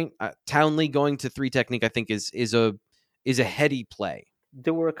certain point. Townley going to 3 technique, I think, is a heady play.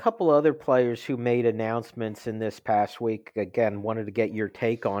 There were a couple other players who made announcements in this past week. Again, wanted to get your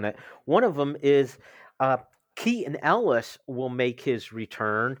take on it. One of them is Keaton Ellis will make his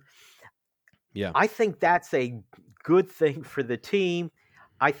return. Yeah, I think that's a good thing for the team.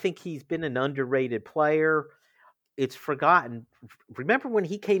 I think he's been an underrated player. It's forgotten. Remember when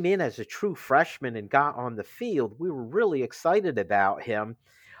he came in as a true freshman and got on the field? We were really excited about him.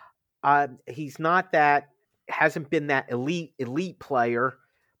 He's hasn't been that elite player,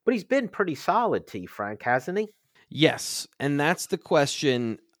 but he's been pretty solid, T. Frank, hasn't he? Yes, and that's the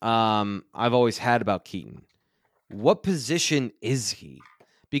question. I've always had about Keaton. What position is he?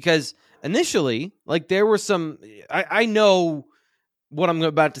 Because initially, like, there were some... I know what I'm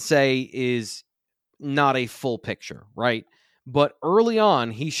about to say is not a full picture, right? But early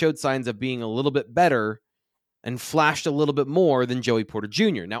on, he showed signs of being a little bit better and flashed a little bit more than Joey Porter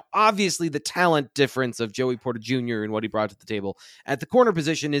Jr. Now, obviously, the talent difference of Joey Porter Jr. and what he brought to the table at the corner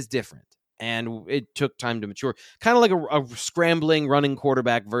position is different. And it took time to mature. Kind of like a scrambling, running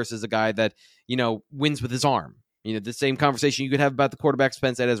quarterback versus a guy that, wins with his arm. The same conversation you could have about the quarterbacks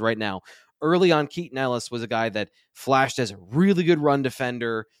Penn State has right now. Early on, Keaton Ellis was a guy that flashed as a really good run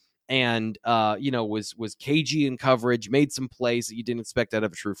defender and, was cagey in coverage, made some plays that you didn't expect out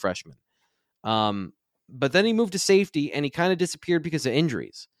of a true freshman. But then he moved to safety, and he kind of disappeared because of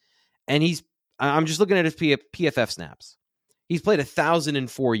injuries. And I'm just looking at his PFF snaps. He's played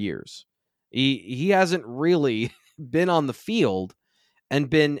 1,004 years. He hasn't really been on the field and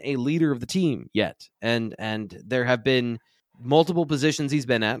been a leader of the team yet. And there have been multiple positions he's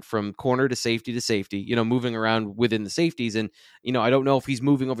been at, from corner to safety, moving around within the safeties. And, I don't know if he's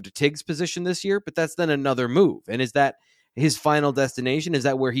moving over to Tiggs' position this year, but that's then another move. And is that his final destination? Is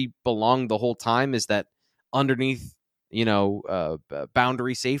that where he belonged the whole time? Is that underneath,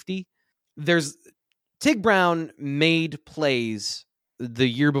 boundary safety? Tig Brown made plays the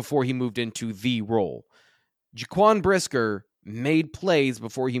year before he moved into the role. Jaquan Brisker made plays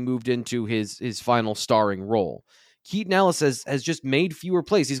before he moved into his final starring role. Keaton Ellis has just made fewer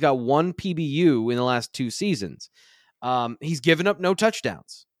plays. He's got 1 PBU in the last 2 seasons. He's given up no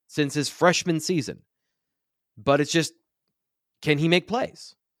touchdowns since his freshman season. But it's just, can he make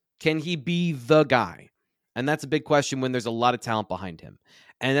plays? Can he be the guy? And that's a big question when there's a lot of talent behind him.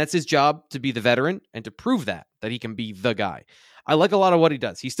 And that's his job, to be the veteran and to prove that he can be the guy. I like a lot of what he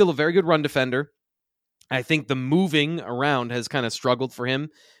does. He's still a very good run defender. I think the moving around has kind of struggled for him.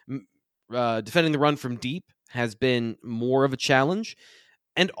 Defending the run from deep has been more of a challenge.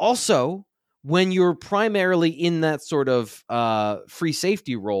 And also, when you're primarily in that sort of free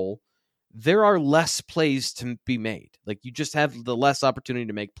safety role, there are less plays to be made. Like, you just have the less opportunity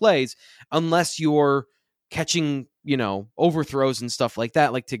to make plays unless you're catching, overthrows and stuff like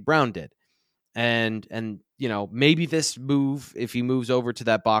that, like Tig Brown did. And maybe this move, if he moves over to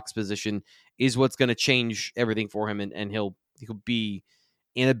that box position, is what's going to change everything for him, and he'll be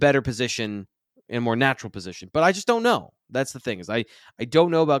in a better position, in a more natural position. But I just don't know. That's the thing, is I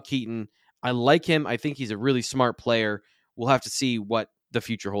don't know about Keaton. I like him. I think he's a really smart player. We'll have to see what the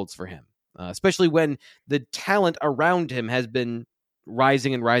future holds for him, especially when the talent around him has been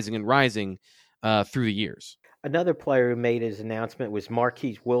rising and rising and rising through the years. Another player who made his announcement was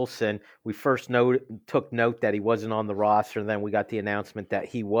Marquise Wilson. We first took note that he wasn't on the roster, and then we got the announcement that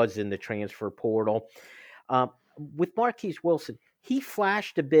he was in the transfer portal. With Marquise Wilson, he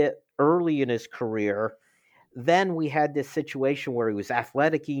flashed a bit early in his career. Then we had this situation where he was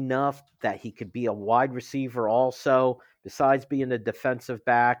athletic enough that he could be a wide receiver also, besides being a defensive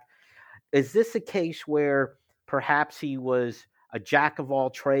back. Is this a case where perhaps he was a jack of all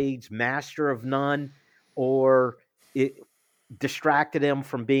trades, master of none, or it distracted him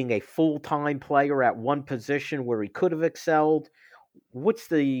from being a full-time player at one position where he could have excelled? What's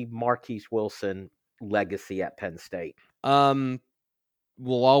the Marquise Wilson legacy at Penn State?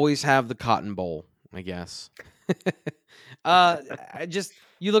 We'll always have the Cotton Bowl, I guess.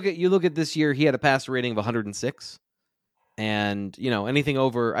 You look at this year, he had a passer rating of 106. And, anything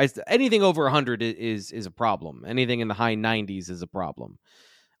over 100 is a problem. Anything in the high 90s is a problem.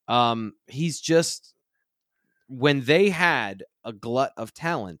 He's just, when they had a glut of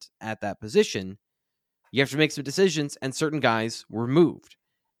talent at that position, you have to make some decisions, and certain guys were moved.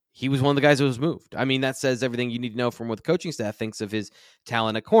 He was one of the guys that was moved. I mean, that says everything you need to know from what the coaching staff thinks of his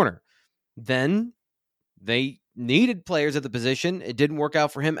talent at corner. Then they needed players at the position. It didn't work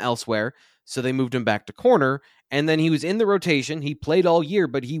out for him elsewhere, so they moved him back to corner. And then he was in the rotation. He played all year,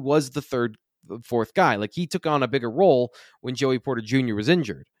 but he was the fourth guy. Like, he took on a bigger role when Joey Porter Jr. was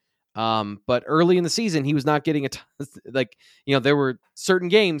injured. But early in the season, he was not getting there were certain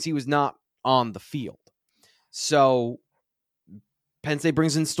games he was not on the field. So Penn State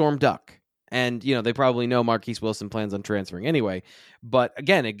brings in Storm Duck, and, they probably know Marquise Wilson plans on transferring anyway. But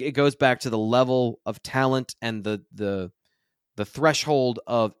again, it goes back to the level of talent and the threshold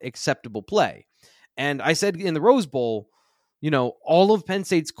of acceptable play. And I said in the Rose Bowl, all of Penn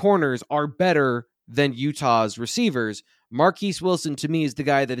State's corners are better than Utah's receivers. Marquise Wilson, to me, is the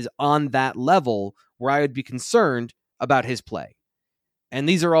guy that is on that level where I would be concerned about his play. And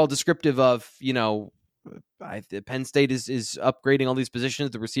these are all descriptive of, Penn State is upgrading all these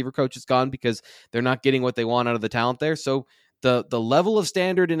positions. The receiver coach is gone because they're not getting what they want out of the talent there. So the level of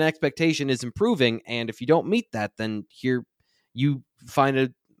standard and expectation is improving, and if you don't meet that, then here you find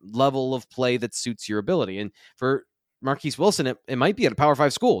a level of play that suits your ability. And for Marquise Wilson, it might be at a Power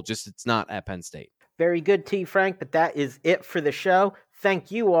 5 school, just it's not at Penn State. Very good, T. Frank, but that is it for the show.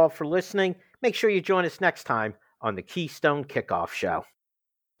 Thank you all for listening. Make sure you join us next time on the Keystone Kickoff Show.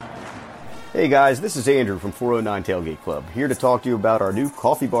 Hey guys, this is Andrew from 409 Tailgate Club, here to talk to you about our new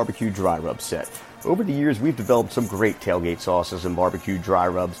coffee barbecue dry rub set. Over the years, we've developed some great tailgate sauces and barbecue dry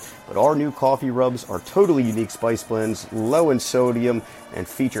rubs, but our new coffee rubs are totally unique spice blends, low in sodium, and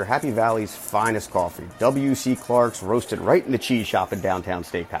feature Happy Valley's finest coffee, W.C. Clark's, roasted right in the cheese shop in downtown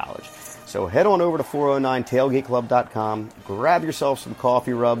State College. So head on over to 409tailgateclub.com, grab yourself some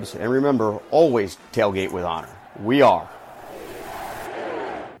coffee rubs, and remember, always tailgate with honor. We are.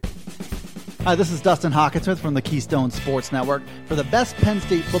 Hi, this is Dustin Hawkinsmith from the Keystone Sports Network. For the best Penn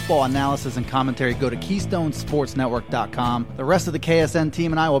State football analysis and commentary, go to KeystoneSportsNetwork.com. The rest of the KSN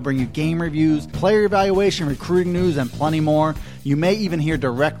team and I will bring you game reviews, player evaluation, recruiting news, and plenty more. You may even hear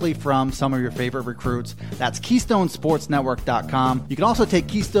directly from some of your favorite recruits. That's KeystoneSportsNetwork.com. You can also take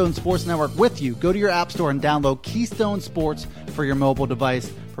Keystone Sports Network with you. Go to your app store and download Keystone Sports for your mobile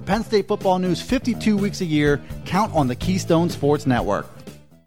device. For Penn State football news 52 weeks a year, count on the Keystone Sports Network.